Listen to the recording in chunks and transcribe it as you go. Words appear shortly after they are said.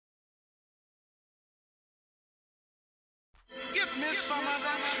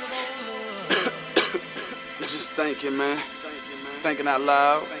I'm just thinking, man. Thinking out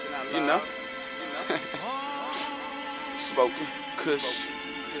loud, you know. Smoking, kush,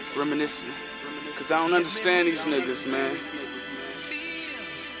 reminiscing. Cause I don't understand these niggas, man.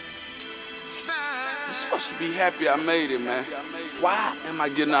 You're supposed to be happy I made it, man. Why am I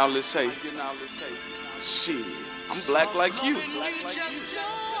getting all this hate? Shit, I'm black like you.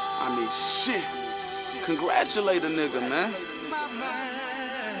 I mean, shit. Congratulate a nigga, man.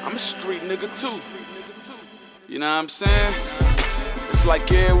 I'm a street nigga too. You know what I'm saying? It's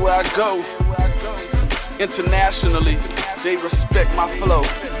like everywhere I go, internationally, they respect my flow.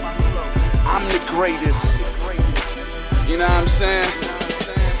 I'm the greatest. You know what I'm saying?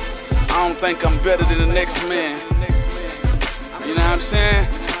 I don't think I'm better than the next man. You know what I'm saying?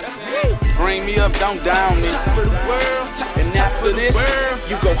 Bring me up, don't down me. And after this,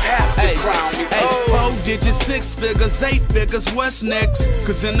 you gon' have to crown me. 4 digits, 6 figures, 8 figures, what's next?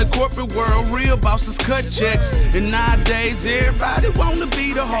 Cause in the corporate world, real bosses cut checks. And nowadays, everybody wanna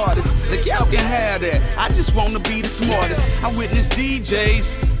be the hardest. Like y'all can have that, I just wanna be the smartest. I witness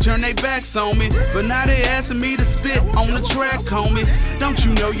DJs turn their backs on me, but now they asking me to spit on the track, homie. Don't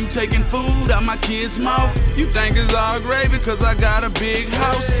you know you taking food out my kid's mouth? You think it's all gravy cause I got a big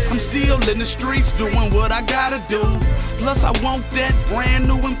house. I'm still in the streets doing what I gotta do. Plus I want that brand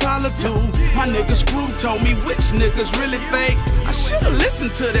new Impala too. My nigga Screw told me which niggas really fake. I should've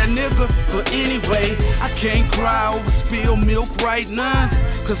listened to that nigga, but anyway, I can't cry over spilled milk right now,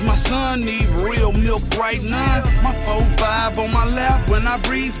 cause my son need real milk right now. My 4-5 on my lap when I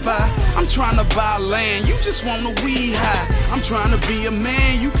breeze by. I'm trying to buy land, you just want a weed high. I'm trying to be a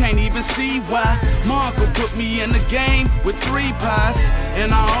man, you can't even see why. My uncle put me in the game with 3 pies,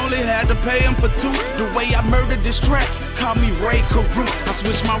 and I only had to pay him for 2. The way I murdered this track, call me Ray Carew. I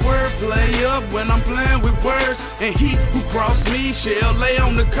switch my wordplay up when I'm playing with words, and he who crossed me shall lay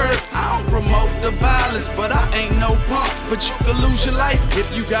on the curb. I don't promote the violence, but I ain't no punk. But you could lose your life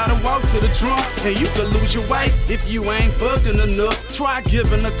if you gotta walk to the trunk, and you could lose your wife if you ain't fucking enough. Try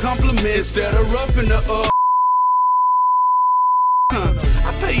giving a compliment instead of roughing her up.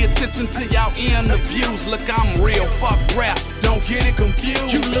 I pay attention to y'all interviews. Look, I'm real, fuck rap, don't get it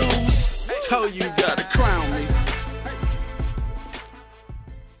confused. You lose, told you gotta crown me.